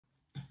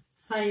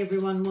Hi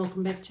everyone,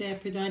 welcome back to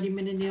Aphrodite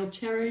Menonil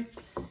Tarot.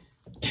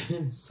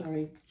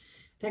 Sorry.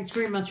 Thanks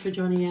very much for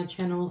joining our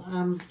channel.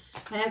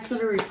 I have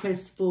got a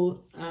request for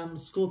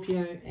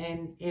Scorpio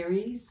and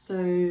Aries,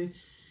 so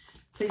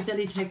please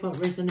only take what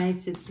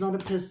resonates. It's not a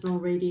personal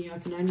reading. I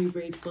can only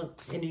read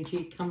what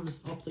energy comes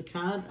off the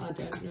card. I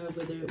don't know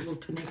whether it will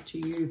connect to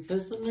you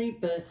personally,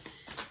 but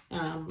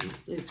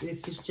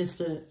this is just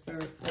a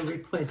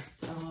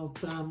request of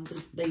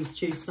these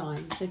two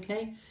signs,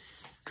 okay?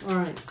 All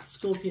right,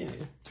 Scorpio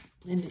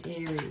and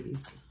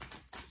Aries.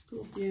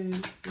 Scorpio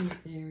and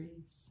Aries.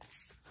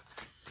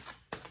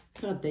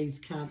 God, these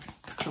cards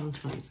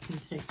sometimes can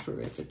take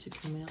forever to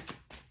come out.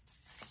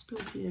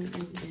 Scorpio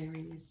and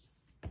Aries.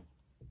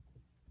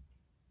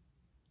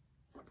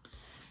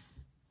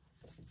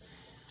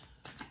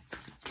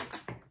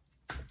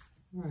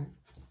 All right.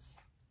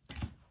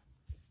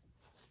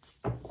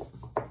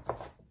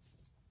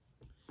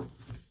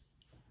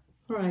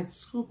 All right,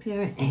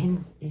 Scorpio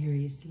and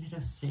Aries. Let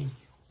us see.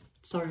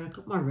 Sorry, I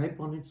got my robe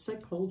on. It's so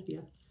cold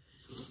here.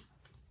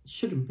 It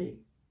shouldn't be.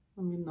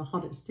 I'm in the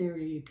hottest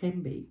area you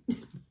can be.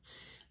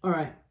 All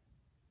right.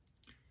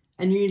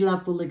 A new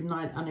love will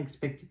ignite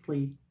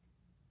unexpectedly.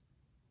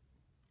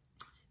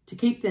 To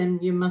keep them,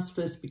 you must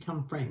first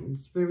become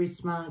friends. Very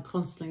smart,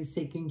 constantly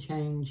seeking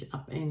change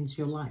upends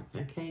your life.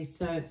 Okay,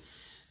 so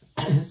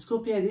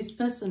Scorpio, this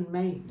person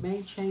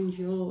may change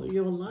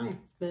your life,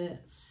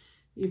 but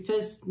you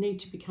first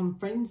need to become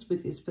friends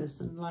with this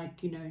person.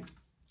 Like, you know,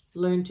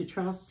 learn to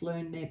trust,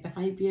 learn their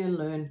behavior,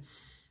 learn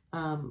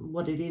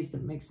what it is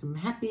that makes them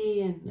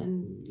happy,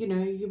 and you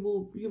know, you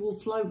will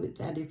flow with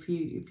that if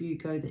you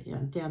go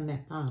down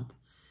that path.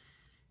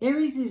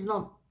 Aries is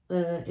not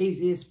the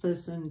easiest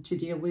person to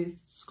deal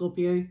with,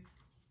 Scorpio.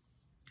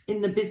 In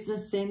the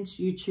business sense,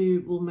 you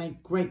two will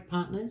make great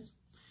partners,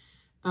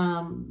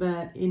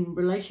 but in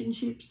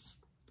relationships,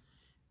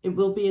 it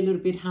will be a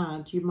little bit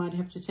hard. You might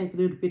have to take a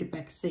little bit of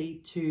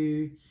backseat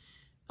to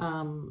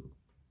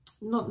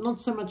not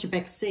so much a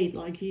back seat,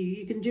 like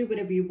you can do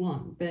whatever you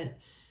want, but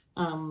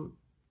I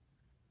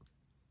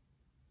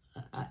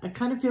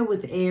kind of feel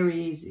with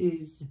Aries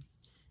is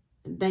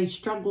they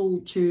struggle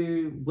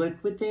to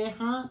work with their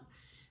heart.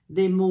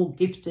 They're more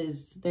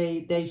gifters.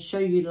 They show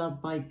you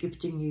love by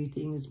gifting you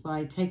things,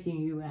 by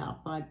taking you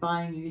out, by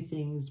buying you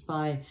things,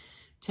 by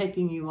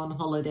taking you on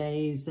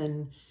holidays,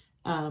 and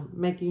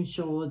making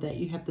sure that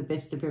you have the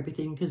best of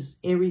everything, because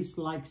Aries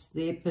likes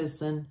their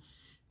person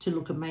to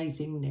look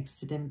amazing next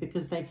to them,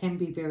 because they can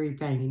be very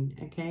vain,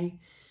 okay?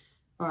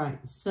 All right,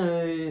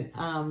 so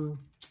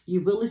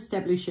you will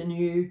establish a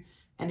new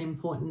and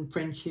important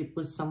friendship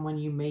with someone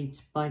you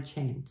meet by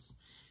chance.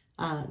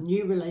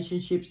 New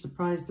relationships,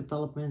 surprise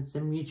developments,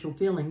 and mutual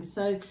feelings.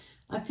 So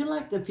I feel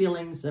like the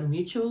feelings are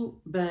mutual,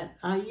 but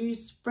are you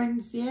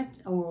friends yet,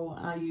 or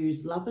are you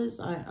lovers?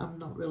 I'm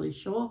not really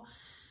sure.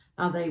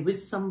 Are they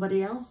with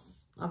somebody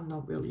else? I'm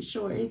not really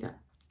sure either.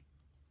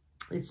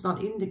 It's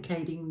not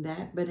indicating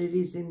that, but it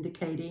is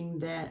indicating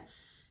that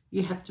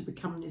you have to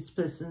become this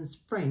person's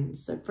friend.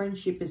 So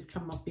friendship has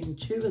come up in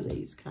two of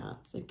these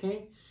cards,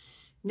 okay?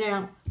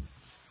 Now,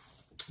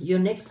 your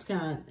next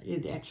card,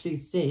 it actually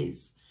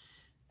says,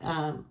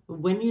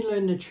 when you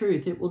learn the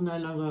truth, it will no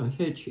longer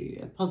hurt you.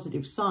 A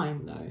positive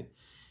sign, though.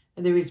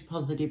 There is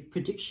positive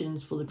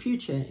predictions for the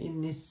future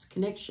in this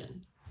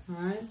connection, all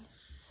right?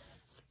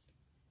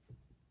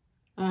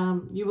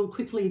 You will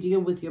quickly deal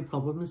with your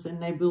problems,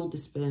 and they will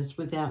disperse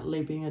without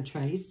leaving a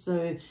trace.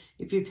 So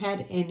if you've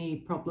had any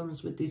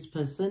problems with this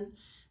person,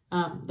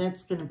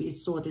 that's going to be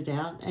sorted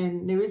out.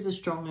 And there is a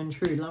strong and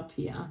true love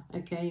here,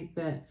 okay?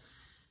 But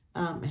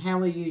how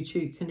are you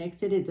two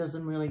connected? It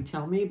doesn't really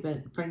tell me,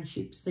 but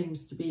friendship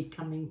seems to be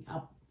coming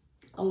up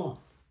a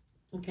lot,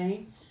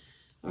 okay?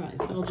 All right,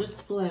 so I'll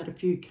just pull out a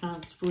few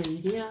cards for you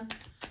here.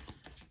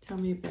 Tell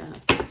me about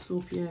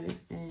Scorpio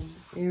and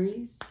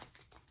Aries.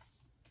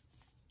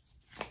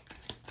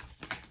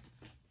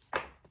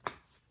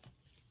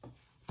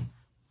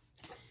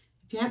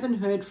 If you haven't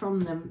heard from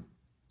them,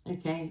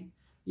 okay,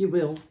 you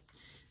will.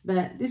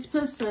 But this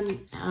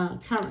person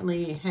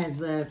currently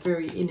has a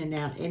very in and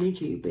out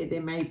energy where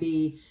there may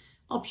be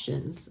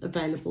options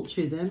available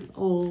to them,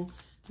 or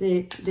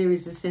there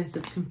is a sense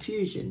of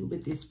confusion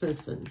with this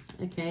person,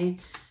 okay?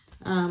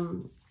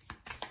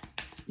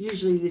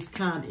 Usually this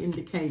card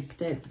indicates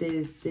that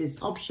there's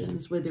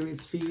options, whether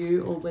it's for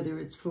you or whether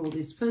it's for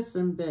this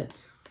person, but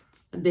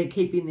they're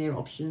keeping their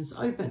options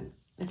open,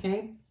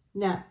 okay?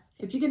 Now,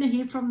 if you're going to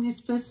hear from this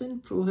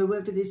person, for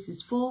whoever this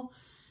is for,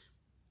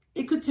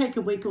 it could take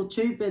a week or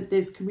two, but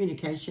there's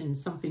communication,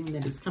 something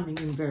that is coming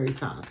in very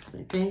fast,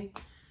 okay?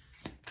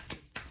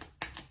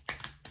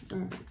 All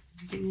right,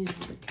 give me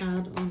another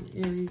card on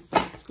Aries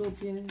and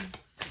Scorpio.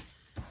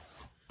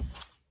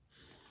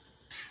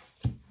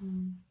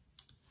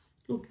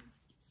 Look.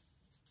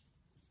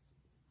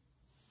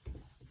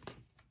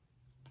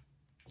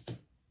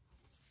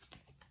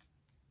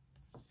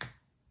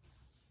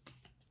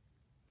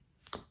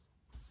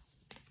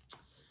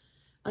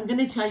 I'm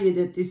going to tell you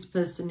that this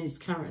person is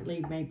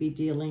currently maybe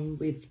dealing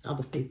with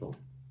other people.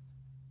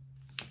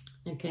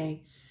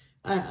 Okay.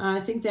 I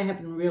think they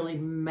haven't really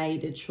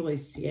made a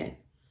choice yet.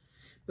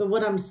 But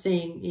what I'm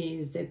seeing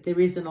is that there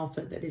is an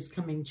offer that is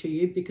coming to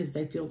you because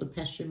they feel the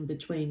passion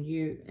between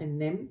you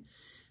and them.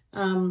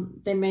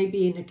 They may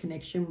be in a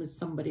connection with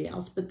somebody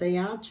else, but they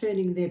are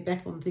turning their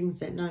back on things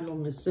that no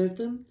longer serve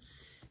them.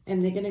 And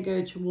they're going to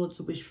go towards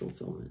a wish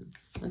fulfillment.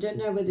 I don't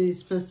know whether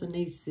this person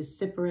needs to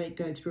separate,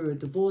 go through a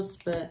divorce,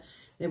 but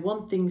they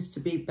want things to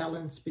be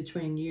balanced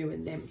between you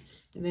and them.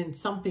 And then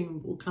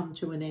something will come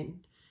to an end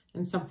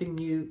and something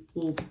new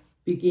will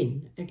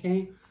begin,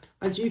 okay?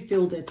 I do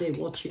feel that they're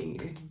watching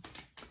you.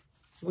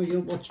 Or you're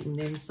watching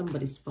them.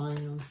 Somebody's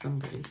spying on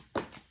somebody.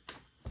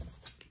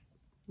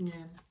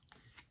 Yeah.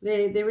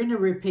 They're in a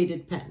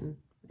repeated pattern,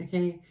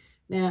 okay?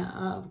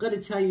 Now, I've got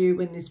to tell you,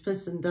 when this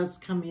person does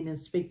come in and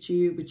speak to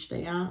you, which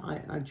they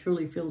are, I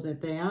truly feel that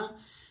they are,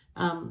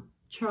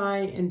 try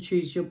and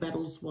choose your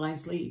battles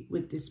wisely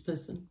with this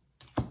person,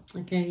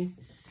 okay?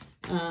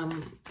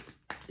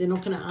 They're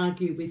not going to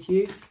argue with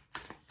you,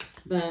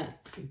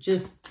 but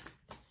just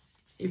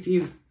if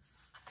you,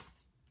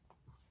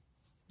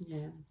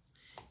 yeah,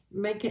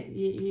 make it,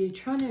 you're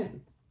trying to,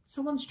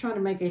 someone's trying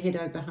to make a head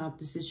over heart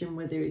decision,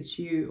 whether it's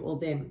you or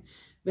them,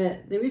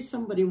 but there is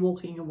somebody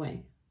walking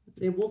away.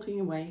 They're walking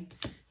away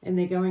and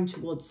they're going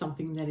towards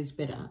something that is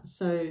better.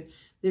 So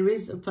there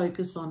is a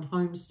focus on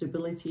home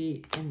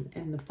stability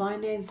and the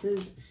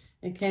finances,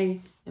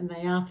 okay? And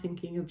they are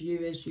thinking of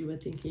you as you were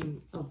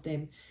thinking of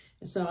them.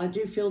 So I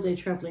do feel they're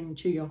traveling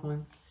to your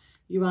home.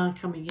 You are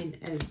coming in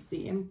as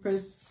the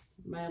Empress,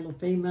 male or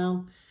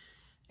female,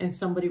 and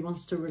somebody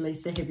wants to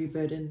release a heavy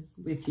burden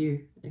with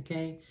you,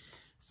 okay?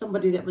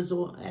 Somebody that was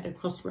all at a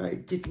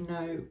crossroad didn't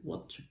know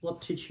what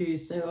to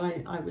choose. So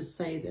I would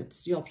say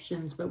that's the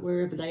options, but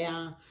wherever they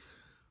are,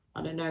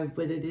 I don't know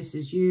whether this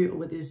is you or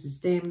whether this is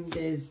them.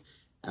 There's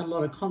a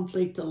lot of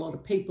conflict, a lot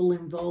of people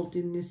involved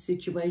in this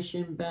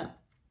situation, but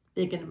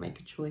they're going to make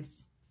a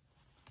choice.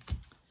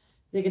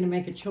 They're going to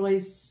make a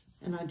choice,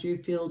 and I do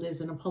feel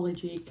there's an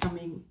apology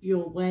coming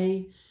your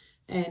way,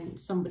 and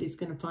somebody's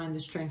going to find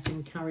the strength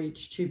and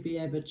courage to be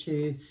able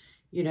to,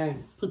 you know,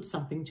 put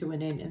something to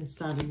an end and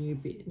start a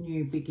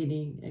new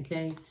beginning,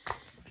 okay?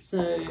 So,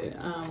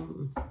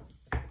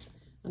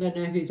 I don't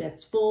know who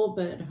that's for,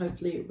 but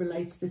hopefully it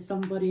relates to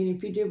somebody. And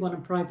if you do want a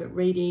private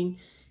reading,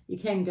 you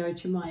can go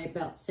to my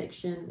About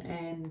section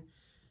and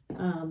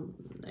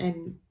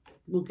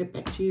we'll get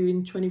back to you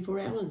in 24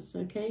 hours,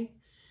 okay?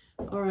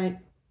 All right,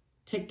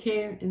 take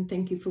care and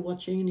thank you for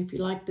watching. And if you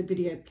like the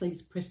video,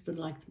 please press the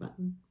like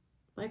button.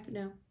 Bye for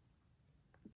now.